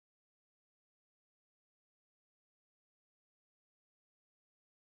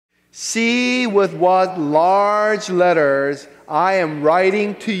See with what large letters I am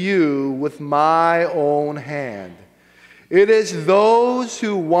writing to you with my own hand. It is those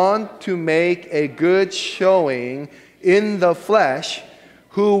who want to make a good showing in the flesh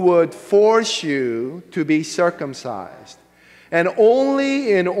who would force you to be circumcised, and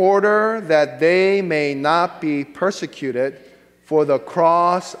only in order that they may not be persecuted for the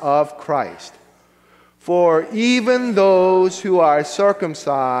cross of Christ. For even those who are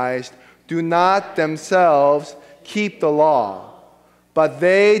circumcised do not themselves keep the law, but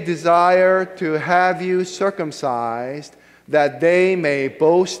they desire to have you circumcised, that they may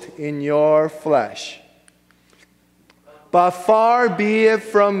boast in your flesh. But far be it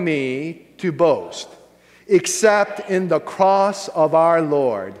from me to boast, except in the cross of our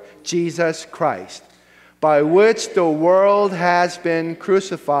Lord Jesus Christ, by which the world has been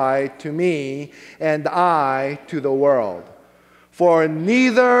crucified to me, and I to the world. For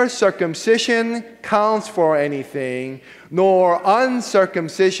neither circumcision counts for anything, nor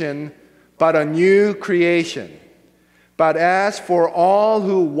uncircumcision, but a new creation. But as for all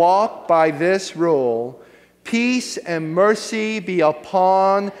who walk by this rule, peace and mercy be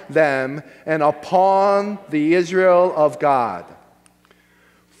upon them and upon the Israel of God.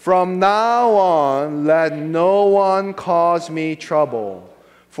 From now on, let no one cause me trouble,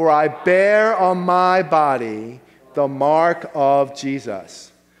 for I bear on my body the mark of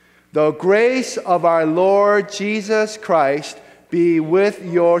Jesus. The grace of our Lord Jesus Christ be with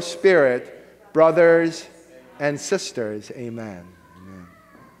your spirit, brothers and sisters. Amen. Amen.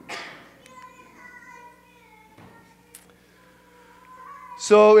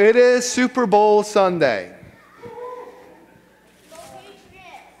 So it is Super Bowl Sunday.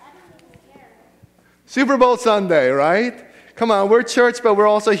 Super Bowl Sunday, right? Come on, we're church, but we're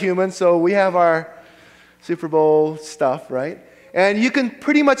also human, so we have our Super Bowl stuff, right? And you can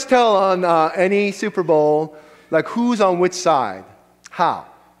pretty much tell on any Super Bowl, like who's on which side. How?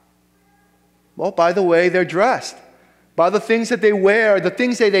 Well, by the way they're dressed, by the things that they wear, the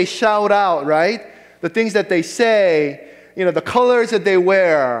things that they shout out, right? The things that they say, the colors that they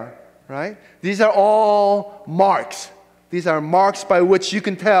wear, right? These are all marks. These are marks by which you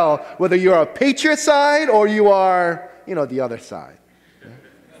can tell whether you're a Patriot side or you are, the other side.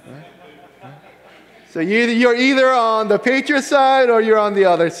 Right? So you're either on the Patriot side or you're on the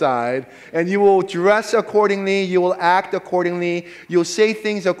other side. And you will dress accordingly. You will act accordingly. You'll say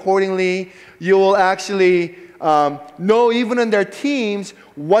things accordingly. You will actually know, even in their teams,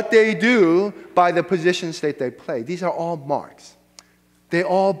 what they do by the positions that they play. These are all marks. They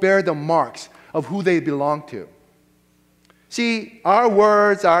all bear the marks of who they belong to. See, our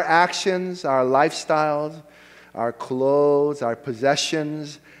words, our actions, our lifestyles, our clothes, our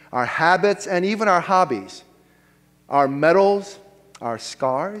possessions, our habits, and even our hobbies, our medals, our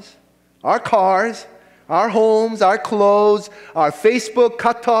scars, our cars, our homes, our clothes, our Facebook,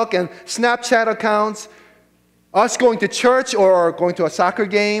 Cut Talk, and Snapchat accounts, us going to church or going to a soccer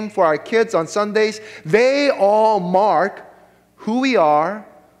game for our kids on Sundays, they all mark who we are,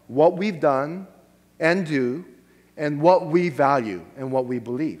 what we've done and do, and what we value and what we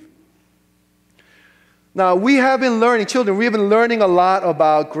believe. Now, we have been learning a lot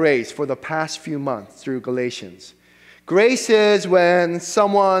about grace for the past few months through Galatians. Grace is when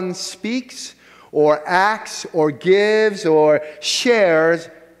someone speaks or acts or gives or shares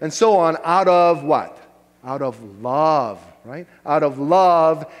and so on out of what? Out of love, right? Out of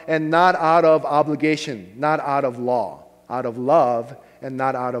love and not out of obligation, not out of law. Out of love and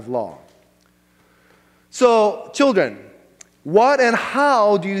not out of law. So, children, what and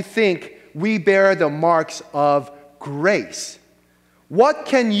how do you think we bear the marks of grace? What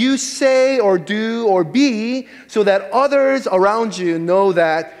can you say or do or be so that others around you know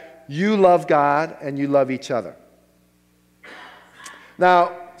that you love God and you love each other?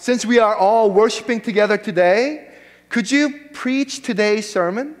 Now, since we are all worshiping together today, could you preach today's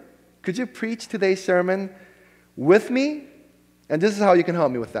sermon? Could you preach today's sermon with me? And this is how you can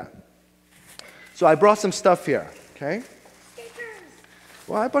help me with that. So I brought some stuff here, okay? Stickers.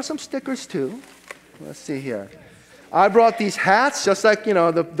 Well, I brought some stickers too. Let's see here. I brought these hats, just like,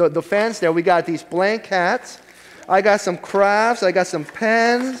 the fans there. We got these blank hats. I got some crafts. I got some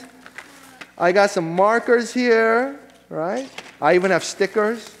pens. I got some markers here, right? I even have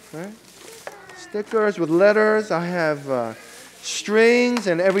stickers, right? Stickers with letters. I have strings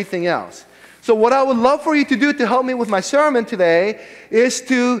and everything else. So what I would love for you to do to help me with my sermon today is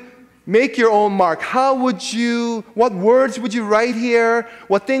to make your own mark. What words would you write here?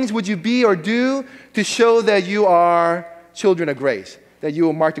 What things would you be or do to show that you are children of grace? That you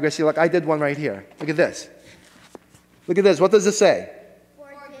will mark the grace. See, like I did one right here. Look at this. Look at this. What does it say?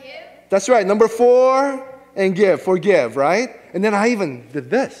 Forgive That's right. Number 4, and give. Forgive, right? And then I even did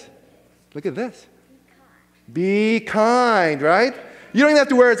this. Look at this. Be kind, right? You don't even have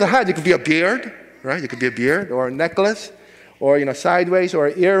to wear it as a hat. It could be a beard, right? It could be a beard or a necklace or, sideways or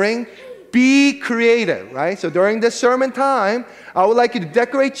an earring. Be creative, right? So during this sermon time, I would like you to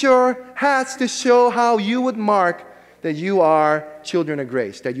decorate your hats to show how you would mark that you are children of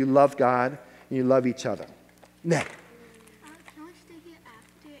grace, that you love God and you love each other. Next. Can we stay here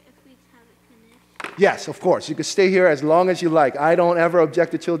after if we haven't finished? Yes, of course. You can stay here as long as you like. I don't ever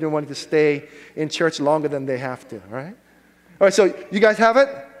object to children wanting to stay in church longer than they have to, all right? All right, so you guys have it?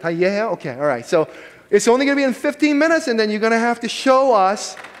 Yeah? Okay, all right. So it's only going to be in 15 minutes, and then you're going to have to show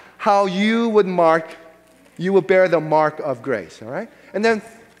us how you would bear the mark of grace, all right? And then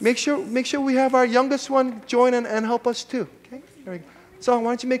make sure we have our youngest one join and help us too, okay? There we go. So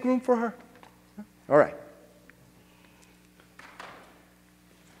why don't you make room for her? All right.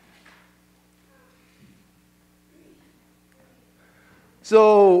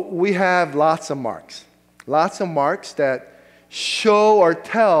 So we have lots of marks that show or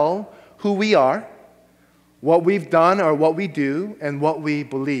tell who we are, what we've done or what we do, and what we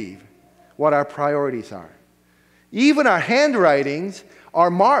believe, what our priorities are. Even our handwritings are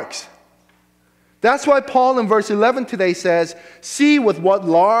marks. That's why Paul in verse 11 today says, "See with what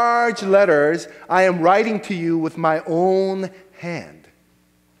large letters I am writing to you with my own hand."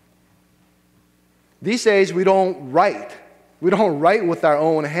 These days we don't write. We don't write with our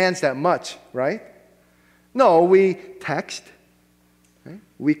own hands that much, right? No, we text, right?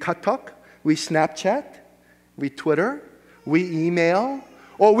 We katok, we Snapchat, we Twitter, we email,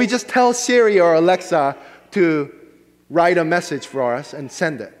 or we just tell Siri or Alexa to write a message for us and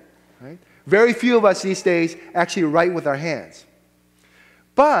send it, right? Very few of us these days actually write with our hands.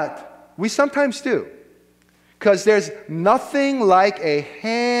 But we sometimes do, because there's nothing like a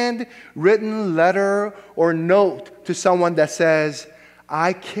handwritten letter or note to someone that says,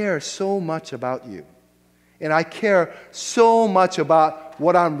 "I care so much about you, and I care so much about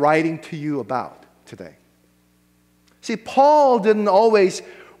what I'm writing to you about today." See, Paul didn't always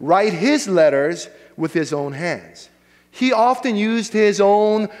write his letters with his own hands. He often used his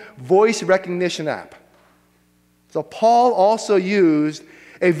own voice recognition app. So Paul also used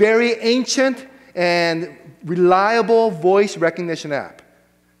a very ancient and reliable voice recognition app,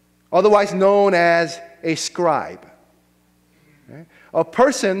 otherwise known as a scribe. Okay? A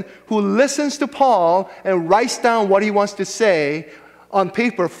person who listens to Paul and writes down what he wants to say on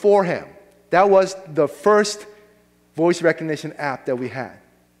paper for him. That was the first voice recognition app that we had.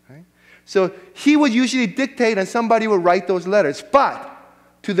 Right? So he would usually dictate and somebody would write those letters. But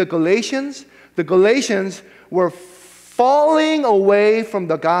to the Galatians were falling away from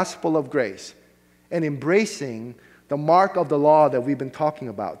the gospel of grace and embracing the mark of the law that we've been talking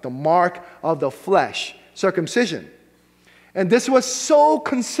about, the mark of the flesh, circumcision. And this was so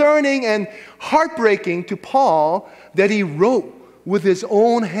concerning and heartbreaking to Paul that he wrote with his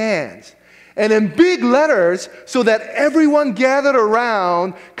own hands and in big letters so that everyone gathered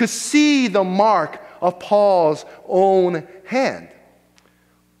around could see the mark of Paul's own hand.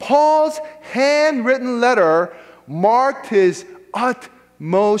 Paul's handwritten letter marked his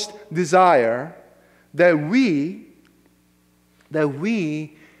utmost desire that we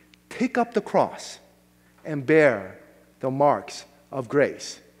take up the cross and bear the marks of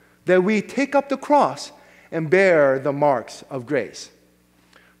grace. That we take up the cross and bear the marks of grace.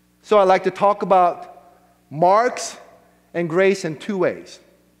 So I'd like to talk about marks and grace in two ways.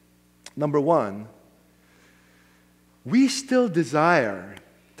 Number one, we still desire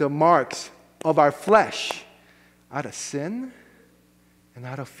the marks of our flesh out of sin and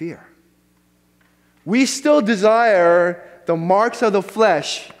out of fear. We still desire the marks of the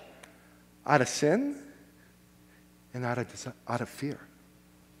flesh out of sin and out of fear.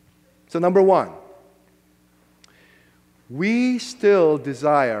 So number one, we still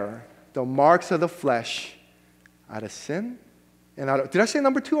desire the marks of the flesh out of sin and out of... Did I say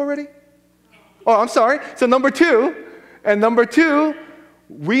number two already? Oh, I'm sorry. So number two,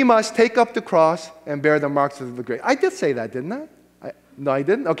 we must take up the cross and bear the marks of the grace. I did say that, didn't I? No, I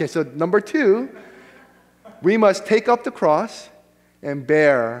didn't? Okay, so number two, we must take up the cross and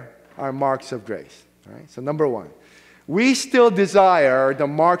bear our marks of grace. All right? So number one, we still desire the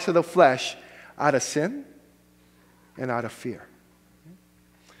marks of the flesh out of sin and out of fear.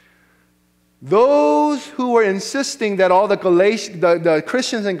 Those who were insisting that all the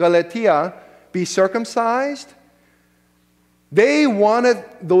Christians in Galatia be circumcised, they wanted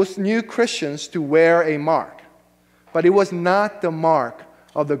those new Christians to wear a mark. But it was not the mark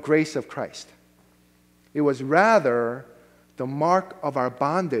of the grace of Christ. It was rather the mark of our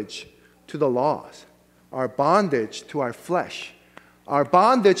bondage to the laws, our bondage to our flesh, our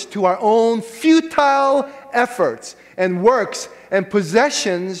bondage to our own futile efforts and works and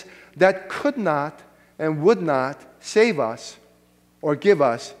possessions that could not and would not save us or give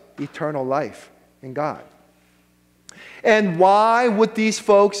us eternal life in God. And why would these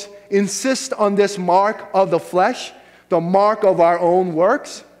folks insist on this mark of the flesh, the mark of our own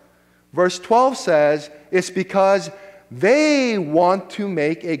works? Verse 12 says, it's because they want to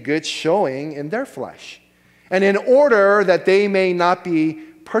make a good showing in their flesh, and in order that they may not be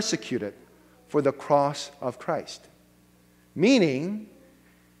persecuted for the cross of Christ. Meaning,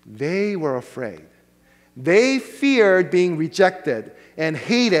 they were afraid. They feared being rejected and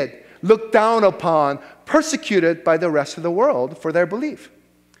hated, looked down upon, persecuted by the rest of the world for their belief.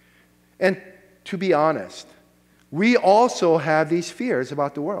 And to be honest, we also have these fears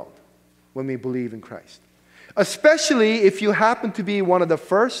about the world when we believe in Christ. Especially if you happen to be one of the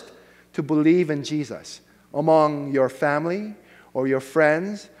first to believe in Jesus among your family or your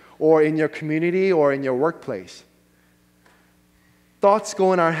friends or in your community or in your workplace. Thoughts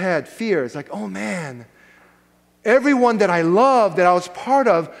go in our head, fears like, oh man, everyone that I love, that I was part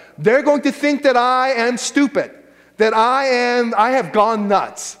of, they're going to think that I am stupid, that I have gone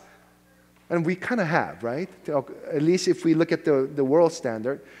nuts. And we kind of have, right? At least if we look at the world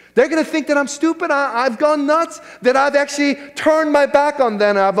standard. They're going to think that I'm stupid, I've gone nuts, that I've actually turned my back on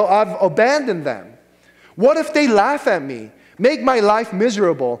them, I've abandoned them. What if they laugh at me, make my life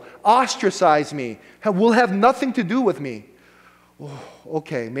miserable, ostracize me, will have nothing to do with me? Oh,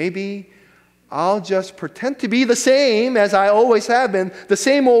 okay, maybe I'll just pretend to be the same as I always have been, the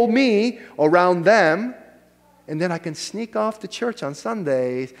same old me around them, and then I can sneak off to church on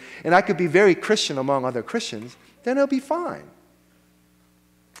Sundays, and I could be very Christian among other Christians, then it'll be fine.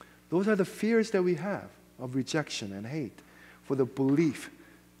 Those are the fears that we have of rejection and hate for the belief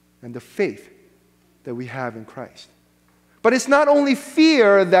and the faith that we have in Christ. But it's not only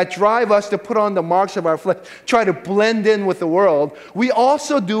fear that drive us to put on the marks of our flesh, try to blend in with the world. We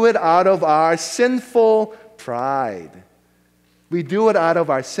also do it out of our sinful pride. We do it out of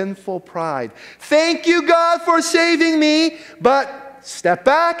our sinful pride. Thank you, God, for saving me, but step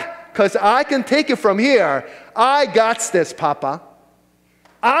back, because I can take it from here. I got this, Papa.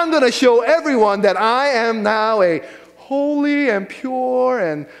 I'm going to show everyone that I am now a holy and pure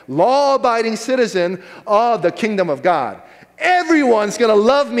and law-abiding citizen of the kingdom of God. Everyone's going to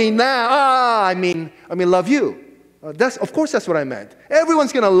love me now. I mean, love you. Of course, that's what I meant.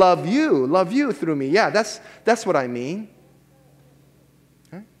 Everyone's going to love you through me. Yeah, that's what I mean.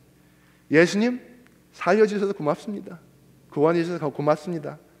 Okay? 예수님, 살려주셔서 고맙습니다. 구원해 주셔서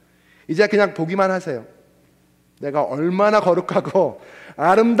고맙습니다. 이제 그냥 보기만 하세요. 내가 얼마나 거룩하고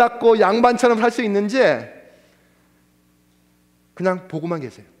아름답고 양반처럼 살 수 있는지 그냥 보고만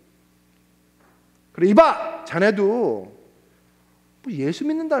계세요. 그래, 이봐! 자네도 뭐 예수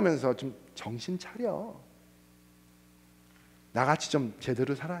믿는다면서 좀 정신 차려. 나같이 좀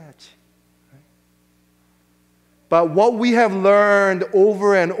제대로 살아야지. But what we have learned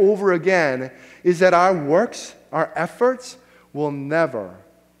over and over again is that our works, our efforts will never,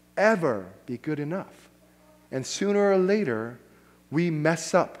 ever be good enough. And sooner or later, we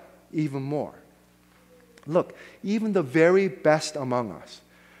mess up even more. Look, even the very best among us,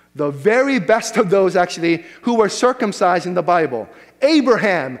 the very best of those actually who were circumcised in the Bible,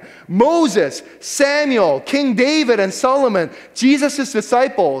 Abraham, Moses, Samuel, King David and Solomon, Jesus'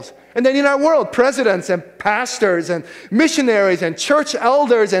 disciples, and then in our world, presidents and pastors and missionaries and church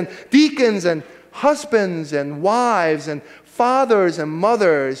elders and deacons and husbands and wives and fathers and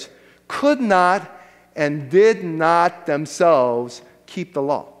mothers could not and did not themselves keep the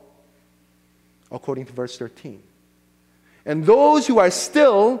law, according to verse 13. And those who are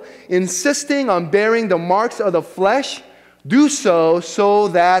still insisting on bearing the marks of the flesh do so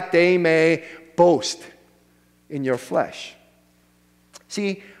that they may boast in your flesh.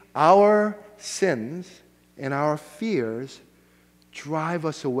 See, our sins and our fears drive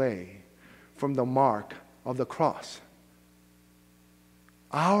us away from the mark of the cross.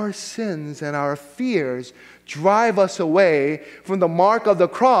 Our sins and our fears drive us away from the mark of the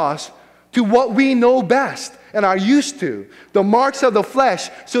cross to what we know best and are used to, the marks of the flesh,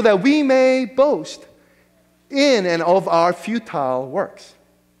 so that we may boast in and of our futile works.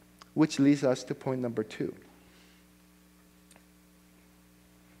 Which leads us to point number 2.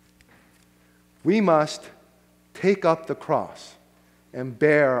 We must take up the cross and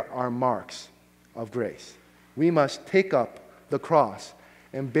bear our marks of grace. We must take up the cross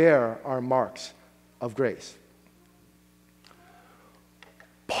and bear our marks of grace.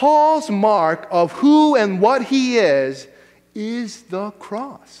 Paul's mark of who and what he is the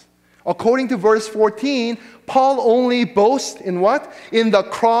cross. According to verse 14, Paul only boasts in what? In the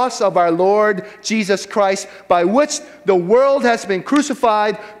cross of our Lord Jesus Christ, by which the world has been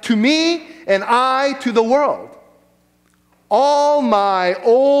crucified to me and I to the world. All my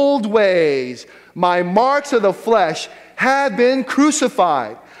old ways, my marks of the flesh, have been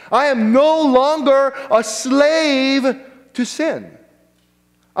crucified. I am no longer a slave to sin.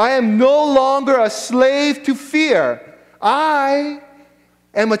 I am no longer a slave to fear. I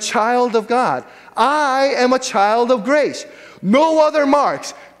am a child of God. I am a child of grace. No other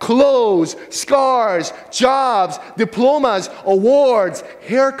marks, clothes, scars, jobs, diplomas, awards,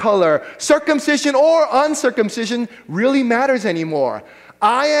 hair color, circumcision or uncircumcision really matters anymore.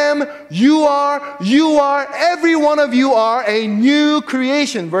 I am, you are, every one of you are a new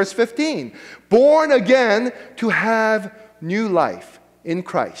creation. Verse 15. Born again to have new life in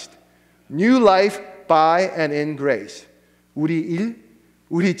Christ. New life by and in grace. 우리 일,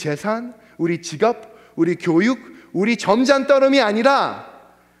 우리 재산, 우리 직업, 우리 교육, 우리 점잔떠름이 아니라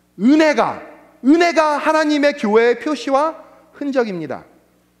은혜가 하나님의 교회의 표시와 흔적입니다.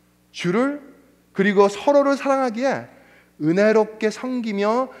 주를 그리고 서로를 사랑하기에 은혜롭게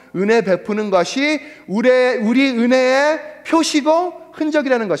섬기며 은혜 베푸는 것이 우리 은혜의 표시고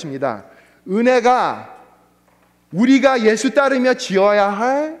흔적이라는 것입니다. 은혜가 우리가 예수 따르며 지어야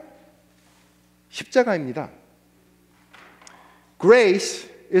할 십자가입니다. Grace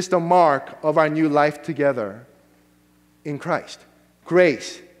is the mark of our new life together in Christ.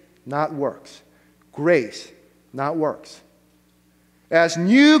 Grace, not works. Grace, not works. As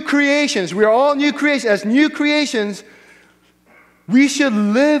new creations, we are all new creations. As new creations, we should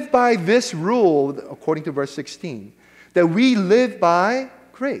live by this rule, according to verse 16, that we live by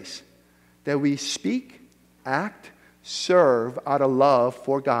grace, that we speak, act, serve out of love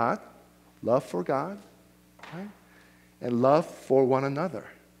for God, right? And love for one another,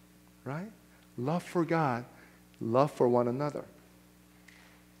 right? Love for God, love for one another.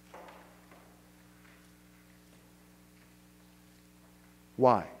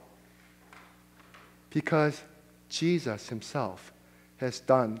 Why? Because Jesus himself has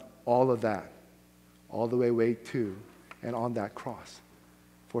done all of that, all the way to and on that cross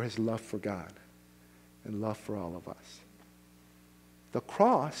for his love for God and love for all of us. The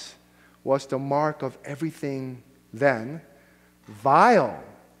cross was the mark of everything then vile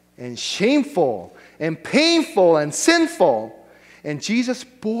and shameful and painful and sinful. And Jesus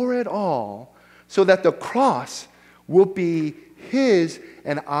bore it all so that the cross will be his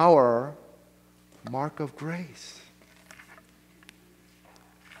and our mark of grace.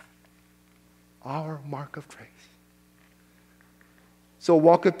 Our mark of grace. So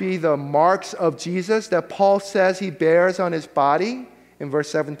what could be the marks of Jesus that Paul says he bears on his body in verse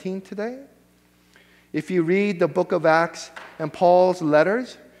 17 today? If you read the book of Acts and Paul's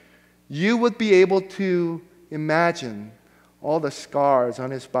letters, you would be able to imagine all the scars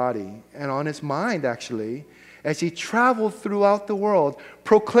on his body and on his mind, actually, as he traveled throughout the world,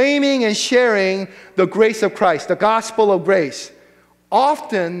 proclaiming and sharing the grace of Christ, the gospel of grace,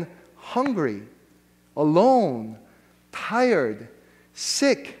 often hungry, alone, tired,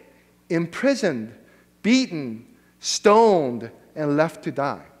 sick, imprisoned, beaten, stoned, and left to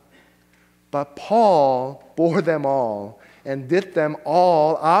die. But Paul bore them all and did them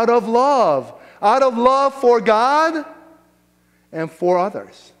all out of love for God and for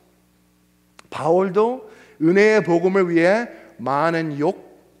others. 바울도 은혜의 복음을 위해 많은 욕,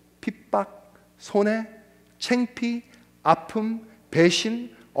 핍박, 손해, 창피, 아픔,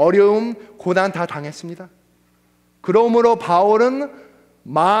 배신, 어려움, 고난 다 당했습니다. 그러므로 바울은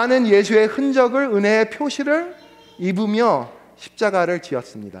많은 예수의 흔적을, 은혜의 표시를 입으며 십자가를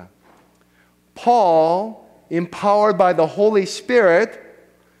지었습니다. Paul, empowered by the Holy Spirit,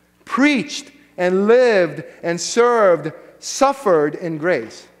 preached and lived and served, suffered in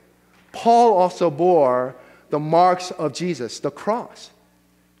grace. Paul also bore the marks of Jesus, the cross.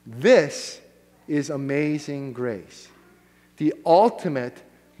 This is amazing grace, the ultimate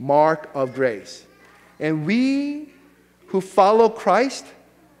mark of grace. And we who follow Christ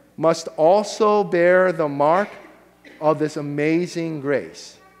must also bear the mark of this amazing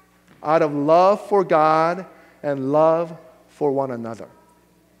grace, out of love for God and love for one another.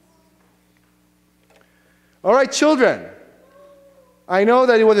 All right, children, I know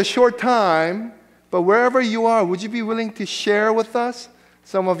that it was a short time, but wherever you are, would you be willing to share with us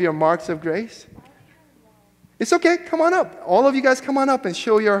some of your marks of grace? It's okay, come on up. All of you guys come on up and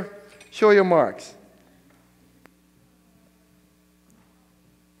show your marks.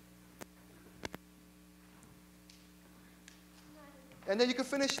 And then you can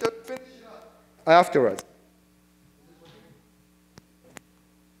finish it up afterwards.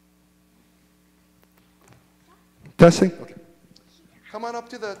 Testing? Okay. Come on up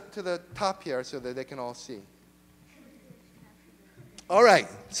to the top here so that they can all see. All right.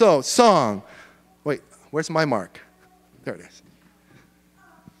 So, song. Wait, where's my mark? There it is.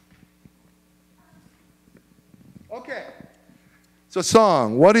 Okay. So,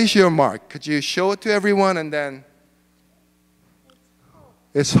 song, what is your mark? Could you show it to everyone and then?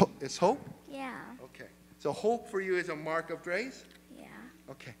 It's hope? Yeah. Okay. So, hope for you is a mark of grace? Yeah.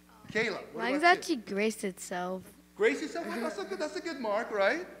 Okay. Kayla, what Mine's about actually grace itself. you? Grace itself? That's a good mark,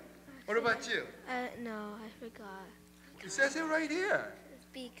 right? What about you? No, I forgot. It says it right here.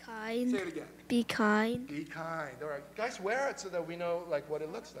 Be Say kind. it again. Be kind. Be kind. All right. Guys, wear it so that we know like what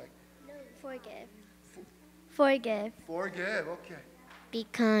it looks like. Forgive. Forgive. Forgive. Okay. Be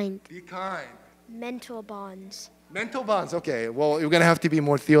kind. Be kind. Mental bonds. Mental bonds. Okay. Well, you're going to have to be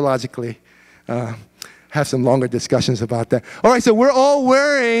more theologically, have some longer discussions about that. All right. So we're all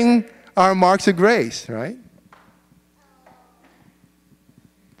wearing our marks of grace, right?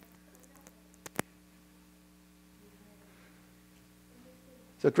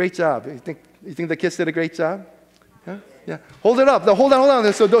 So great job. You think the kids did a great job? Yeah? Yeah. Hold it up. No, hold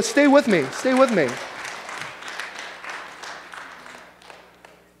on. So stay with me. Stay with me.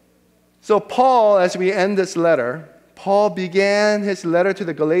 So Paul, as we end this letter, Paul began his letter to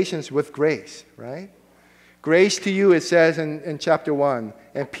the Galatians with grace, right? Grace to you, it says in chapter 1,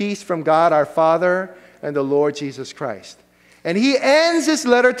 and peace from God our Father and the Lord Jesus Christ. And he ends his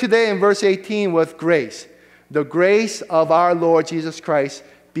letter today in verse 18 with grace. The grace of our Lord Jesus Christ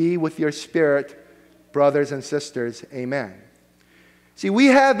be with your spirit, brothers and sisters. Amen. See, we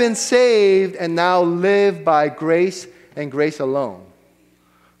have been saved and now live by grace and grace alone.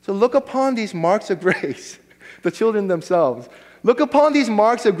 So look upon these marks of grace, the children themselves. Look upon these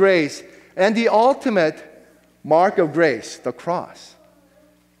marks of grace and the ultimate mark of grace, the cross.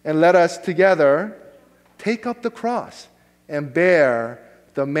 And let us together take up the cross and bear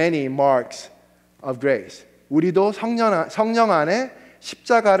the many marks of grace. 우리도 성령 안에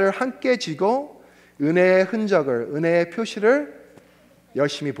십자가를 함께 지고 은혜의 흔적을, 은혜의 표시를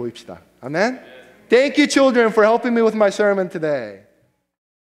열심히 보입시다. Amen? Thank you, children, for helping me with my sermon today.